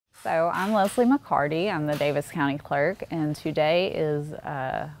So I'm Leslie McCarty. I'm the Daviess County Clerk, and today is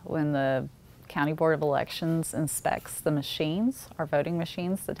when the County Board of Elections inspects the machines, our voting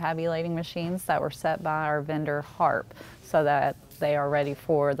machines, the tabulating machines that were set by our vendor HARP, so that they are ready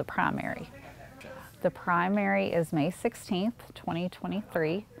for the primary. The primary is May 16th,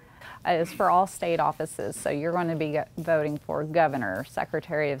 2023. It's for all state offices, so you're going to be voting for governor,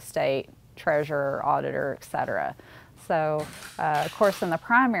 secretary of state, treasurer, auditor, etc. So, of course, in the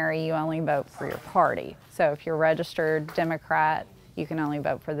primary, you only vote for your party. So if you're registered Democrat, you can only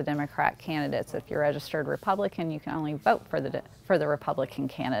vote for the Democrat candidates. If you're registered Republican, you can only vote for the Republican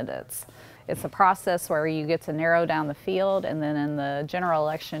candidates. It's a process where you get to narrow down the field, and then in the general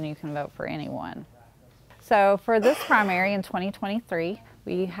election, you can vote for anyone. So for this primary in 2023,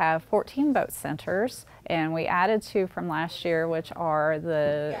 we have 14 vote centers, and we added 2 from last year, which are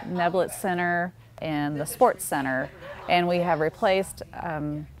the Neblett Center and the Sports Center, and we have replaced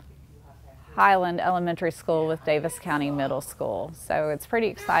Highland Elementary School with Daviess County Middle School. So it's pretty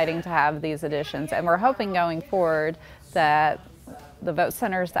exciting to have these additions, and we're hoping going forward that the vote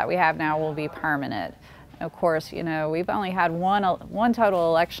centers that we have now will be permanent. Of course, you know, we've only had one total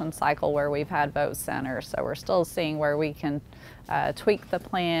election cycle where we've had vote centers, so we're still seeing where we can tweak the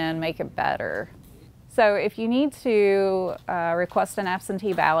plan, make it better. So if you need to request an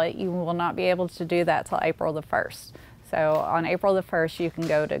absentee ballot, you will not be able to do that till April the 1st. So on April the 1st, you can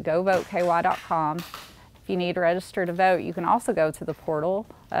go to govoteky.com. If you need to register to vote, you can also go to the portal,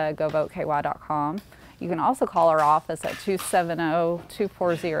 govoteky.com. You can also call our office at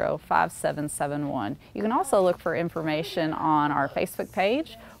 270-240-5771. You can also look for information on our Facebook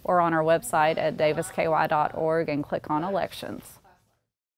page or on our website at daviessky.org and click on elections.